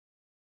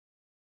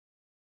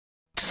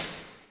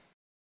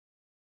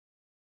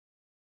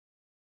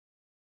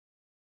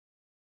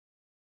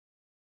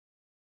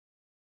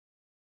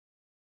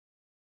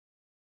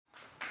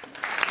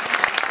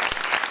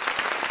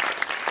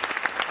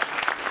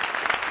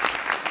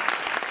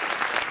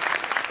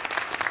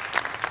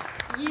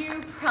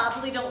You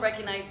probably don't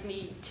recognize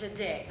me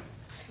today,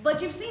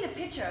 but you've seen a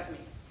picture of me.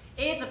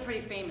 It's a pretty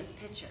famous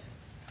picture.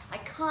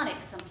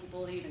 Iconic, some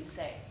people even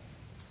say.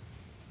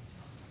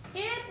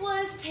 It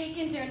was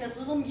taken during this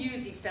little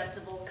music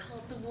festival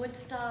called the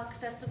Woodstock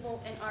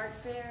Festival and Art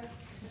Fair,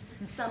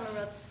 summer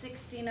of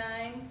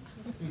 '69.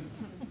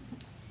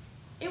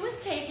 It was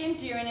taken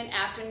during an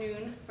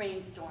afternoon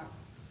rainstorm,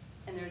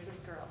 and there's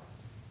this girl.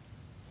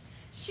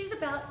 She's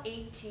about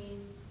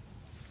 18,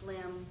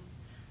 slim,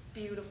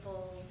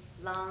 beautiful,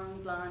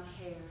 long blonde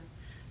hair,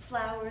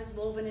 flowers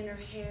woven in her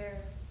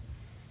hair,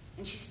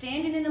 and she's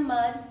standing in the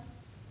mud,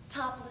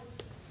 topless.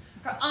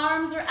 Her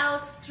arms are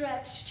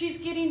outstretched, she's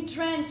getting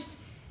drenched,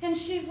 and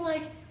she's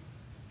like,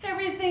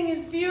 everything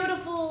is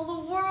beautiful, the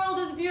world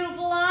is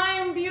beautiful,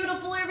 I'm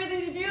beautiful,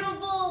 everything's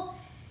beautiful.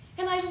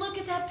 And I look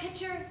at that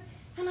picture,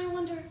 and I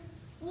wonder,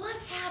 what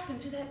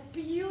happened to that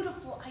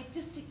beautiful,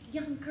 idealistic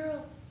young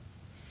girl?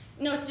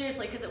 No,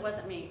 seriously, because it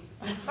wasn't me.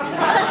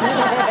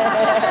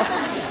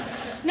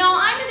 No,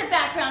 I'm in the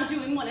background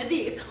doing one of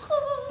these.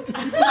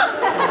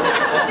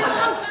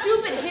 Some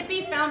stupid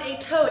hippie found a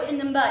toad in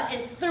the mud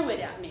and threw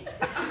it at me.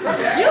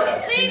 You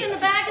can see it in the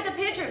back of the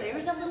picture.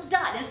 There's a little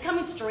dot, and it's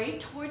coming straight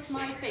towards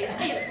my face.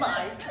 A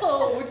live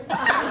toad.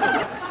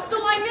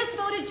 So I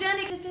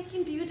misphotogenic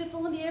and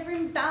beautiful in the every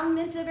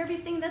embodiment of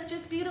everything that's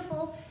just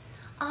beautiful.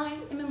 I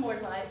am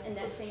immortalized in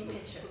that same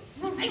picture.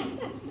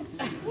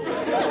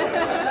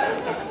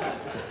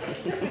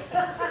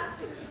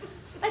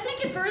 I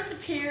think it first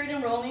appeared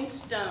in Rolling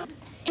Stones,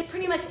 and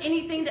pretty much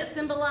anything that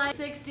symbolized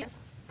 60s.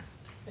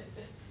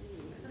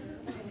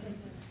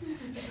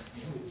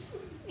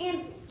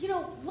 And, you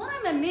know, what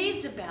I'm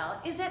amazed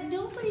about is that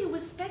nobody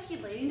was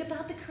speculating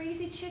about the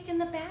crazy chick in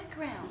the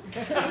background. I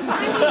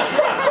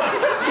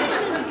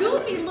am as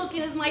goofy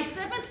looking as my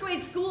 7th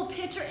grade school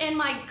picture and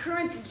my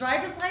current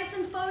driver's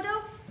license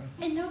photo,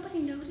 and nobody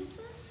notices?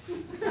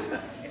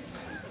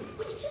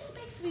 Which just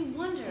makes me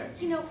wonder,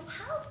 you know,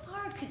 how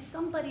far could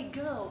somebody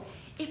go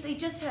if they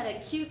just had a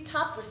cute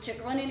topless chick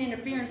running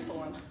interference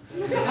for them?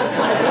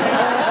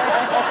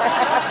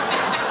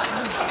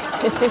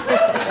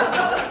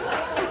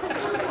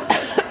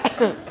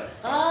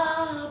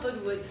 Ah,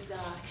 but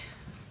Woodstock.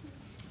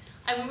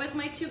 I went with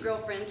my 2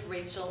 girlfriends,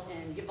 Rachel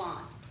and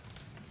Yvonne.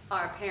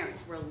 Our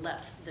parents were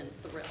less than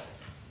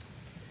thrilled.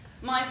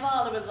 My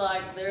father was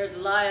like, there's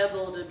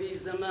liable to be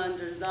some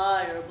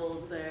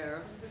undesirables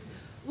there.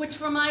 Which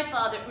for my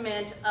father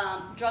meant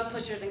drug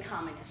pushers and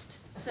communists.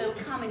 So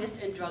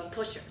communist and drug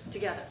pushers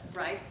together,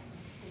 right?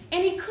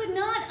 And he could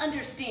not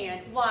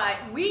understand why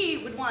we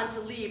would want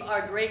to leave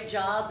our great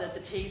jobs at the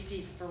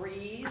Tasty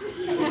Freeze.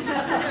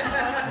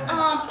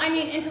 I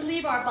mean, and to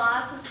leave our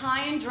bosses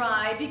high and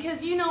dry,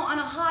 because, you know, on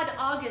a hot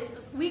August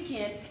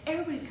weekend,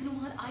 everybody's gonna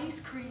want ice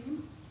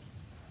cream.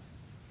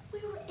 We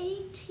were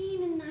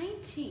 18 and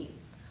 19.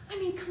 I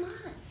mean, come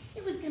on.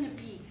 It was gonna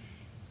be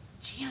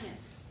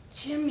Janice,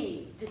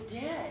 Jimmy, the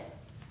Dead.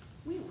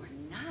 We were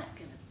not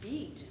gonna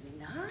be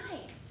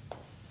denied.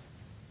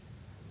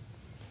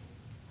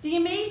 The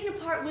amazing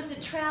part was to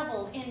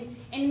travel and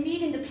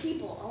meeting the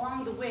people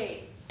along the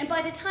way. And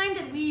by the time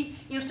that we,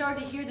 you know,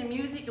 started to hear the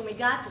music and we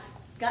got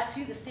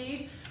to the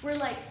stage, we're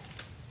like,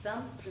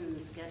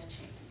 something's gotta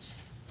change.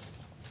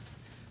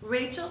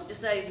 Rachel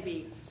decided to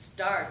be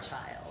Star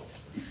Child.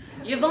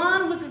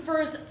 Yvonne was the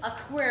first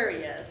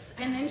Aquarius,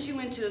 and then she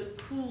went to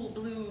Cool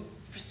Blue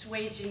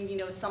Persuasion, you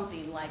know,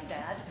 something like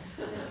that.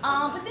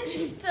 But then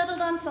she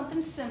settled on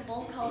something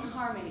simple called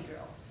Harmony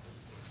Girl.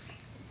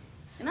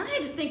 And I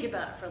had to think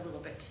about it for a little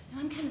bit. And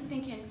I'm kind of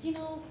thinking, you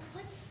know,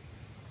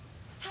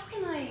 how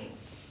can I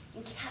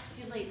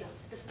encapsulate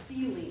the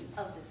feeling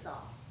of this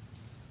all?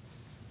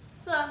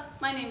 So,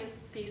 my name is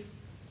Peace.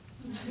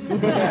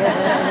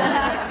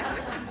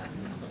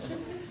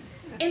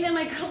 And then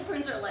my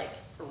girlfriends are like,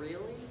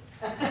 really?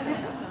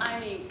 I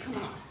mean, come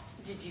on.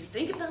 Did you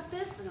think about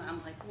this? And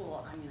I'm like,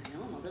 well, I mean, I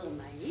know I'm a little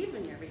naive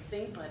and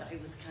everything, but I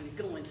was kind of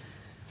going.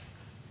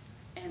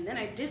 And then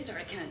I did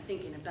start kind of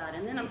thinking about it.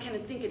 And then I'm kind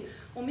of thinking,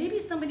 well, maybe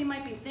somebody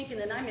might be thinking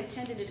that I'm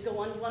intended to go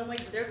on one way,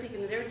 but they're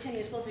thinking that they're intending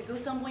it's supposed to go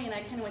some way. And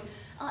I kind of went,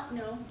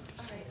 no. All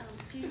right,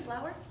 peace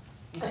flower.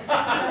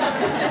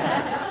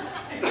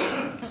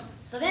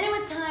 So then it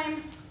was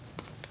time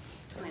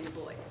to find the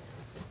boys.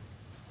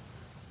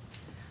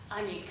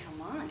 I mean,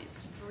 come on,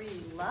 it's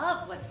free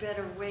love. What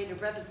better way to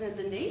represent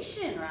the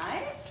nation,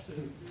 right?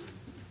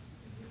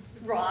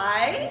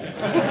 Right?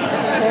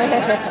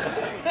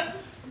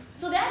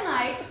 So that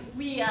night,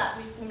 we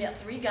met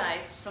 3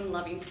 guys from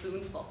Loving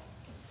Spoonful.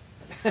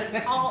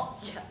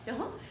 All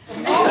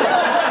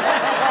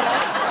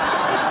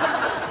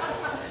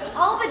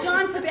but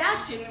John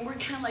Sebastian, and we're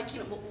kind of like, you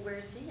know, well,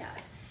 where's he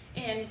at?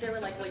 And they were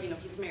like, well, you know,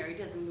 he's married,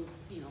 doesn't move,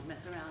 you know,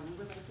 mess around. And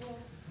we're like, well,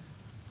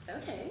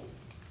 okay.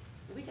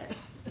 We got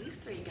these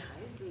 3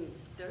 guys, and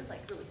they're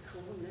like really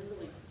cool, and they're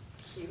really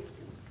cute.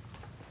 And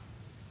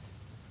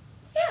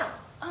yeah.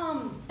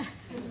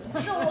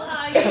 So,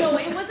 you know,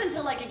 it wasn't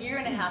until like a year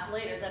and a half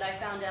later that I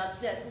found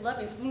out that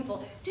Loving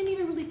Spoonful didn't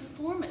even really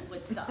perform at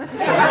Woodstock. They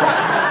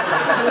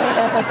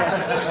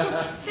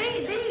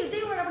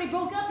were already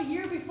broke up.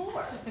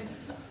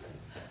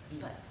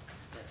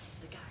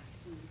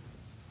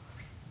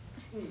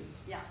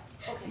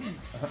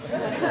 Yeah,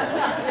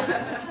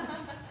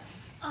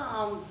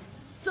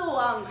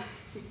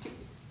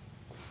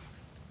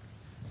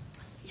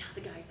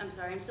 the guys. I'm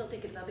sorry, I'm still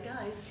thinking about the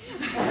guys.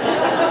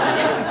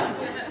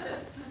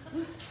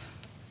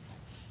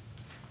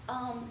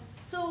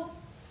 So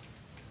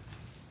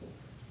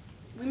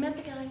we met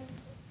the guys,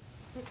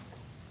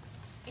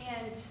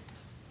 and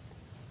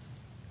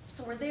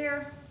so we're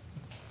there,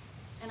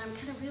 and I'm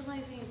kind of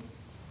realizing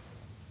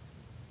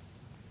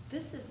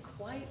this is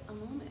quite a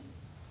moment.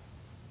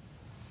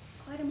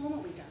 Quite a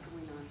moment we've got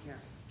going on here.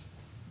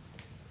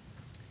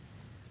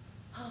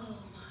 Oh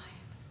my.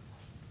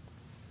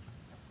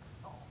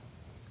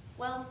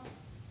 Well,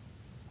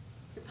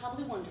 you're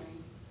probably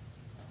wondering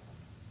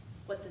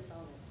what this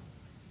all is.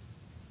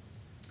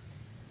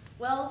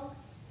 Well,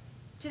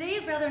 today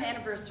is rather an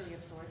anniversary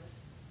of sorts.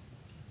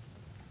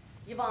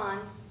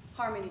 Yvonne,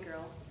 Harmony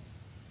Girl,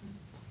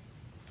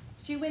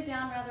 she went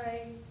down rather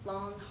a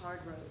long,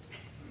 hard road.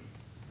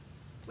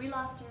 We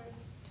lost her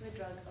to a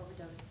drug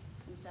overdose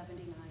in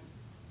 '79.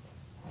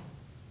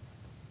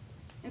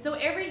 And so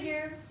every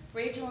year,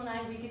 Rachel and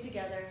I, we get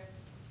together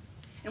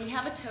and we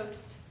have a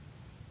toast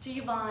to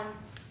Yvonne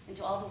and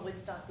to all the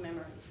Woodstock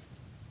memories.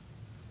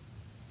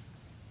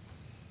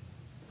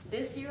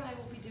 This year, I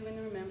will be doing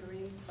the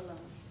remembering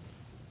alone.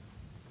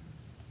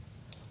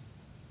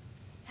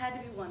 Had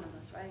to be one of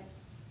us, right?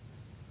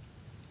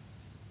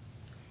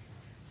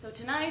 So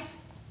tonight,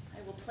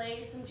 I will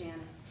play some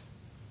Janice,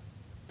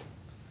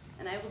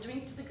 and I will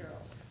drink to the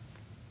girls.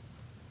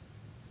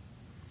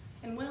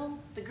 And well,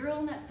 the girl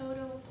in that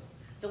photo,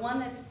 the one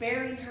that's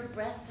burying her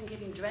breast and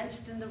getting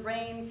drenched in the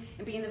rain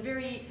and being the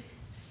very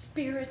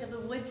spirit of the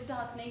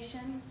Woodstock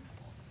nation,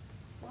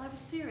 well, I was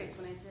serious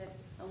when I said,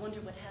 I wonder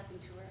what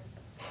happened to her.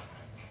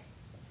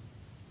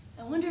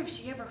 I wonder if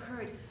she ever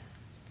heard,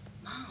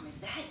 Mom, is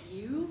that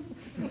you?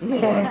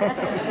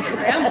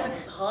 Grandma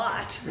is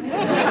hot.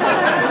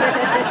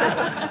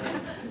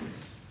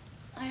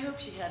 I hope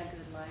she had a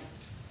good life.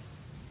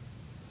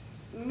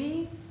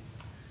 Me?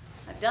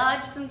 I've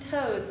dodged some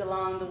toads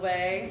along the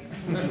way.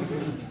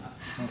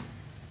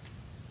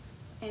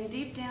 And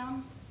deep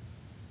down,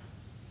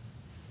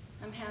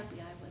 I'm happy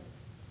I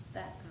was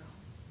that